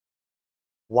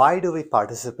Why do we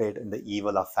participate in the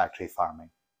evil of factory farming?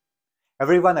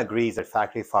 Everyone agrees that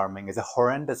factory farming is a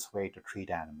horrendous way to treat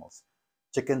animals.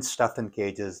 Chickens stuffed in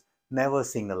cages, never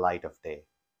seeing the light of day.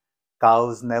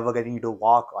 Cows never getting to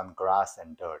walk on grass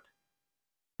and dirt.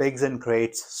 Pigs in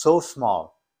crates so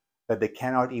small that they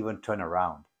cannot even turn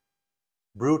around.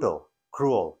 Brutal,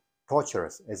 cruel,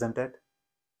 torturous, isn't it?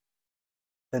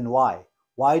 Then why?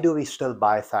 Why do we still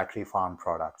buy factory farm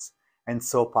products and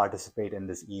so participate in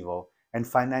this evil and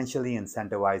financially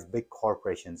incentivize big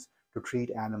corporations to treat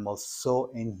animals so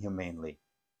inhumanely?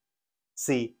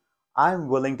 See, I'm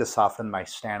willing to soften my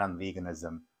stand on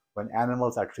veganism when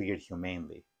animals are treated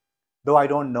humanely, though I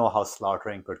don't know how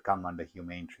slaughtering could come under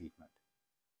humane treatment.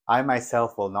 I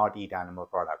myself will not eat animal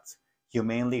products,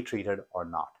 humanely treated or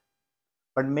not.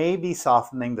 But maybe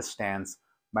softening the stance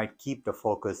might keep the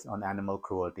focus on animal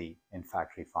cruelty in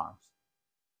factory farms.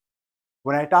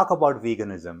 When I talk about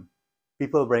veganism,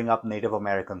 people bring up Native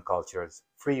American cultures,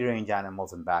 free range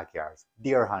animals in backyards,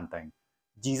 deer hunting,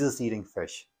 Jesus eating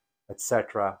fish,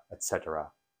 etc., etc.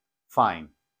 Fine.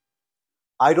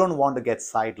 I don't want to get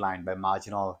sidelined by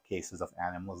marginal cases of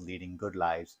animals leading good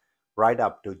lives right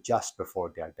up to just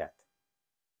before their death.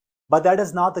 But that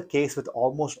is not the case with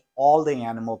almost all the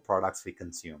animal products we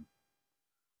consume.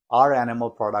 Our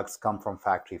animal products come from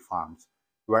factory farms,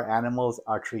 where animals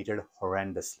are treated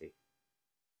horrendously.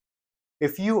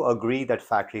 If you agree that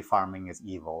factory farming is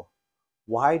evil,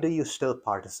 why do you still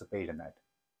participate in it?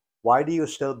 Why do you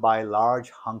still buy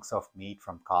large hunks of meat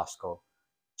from Costco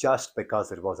just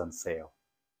because it was on sale?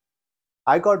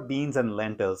 I got beans and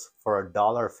lentils for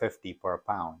 $1.50 per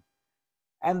pound,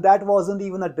 and that wasn't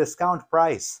even a discount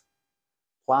price.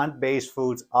 Plant-based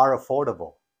foods are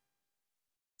affordable.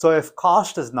 So if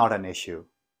cost is not an issue,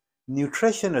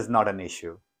 nutrition is not an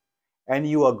issue, and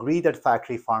you agree that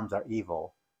factory farms are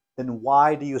evil, then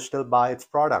why do you still buy its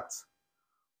products?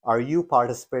 Are you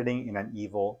participating in an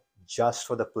evil just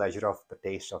for the pleasure of the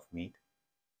taste of meat?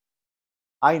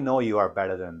 I know you are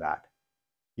better than that.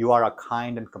 You are a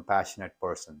kind and compassionate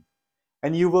person,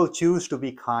 and you will choose to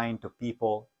be kind to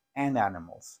people and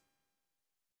animals.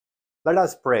 Let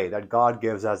us pray that God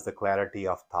gives us the clarity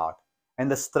of thought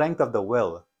and the strength of the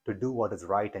will to do what is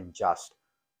right and just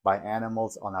by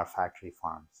animals on our factory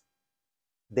farms.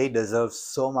 They deserve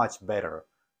so much better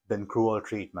than cruel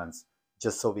treatments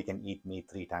just so we can eat meat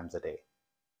 3 times a day.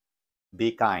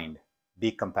 Be kind,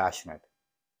 be compassionate,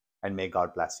 and may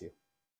God bless you.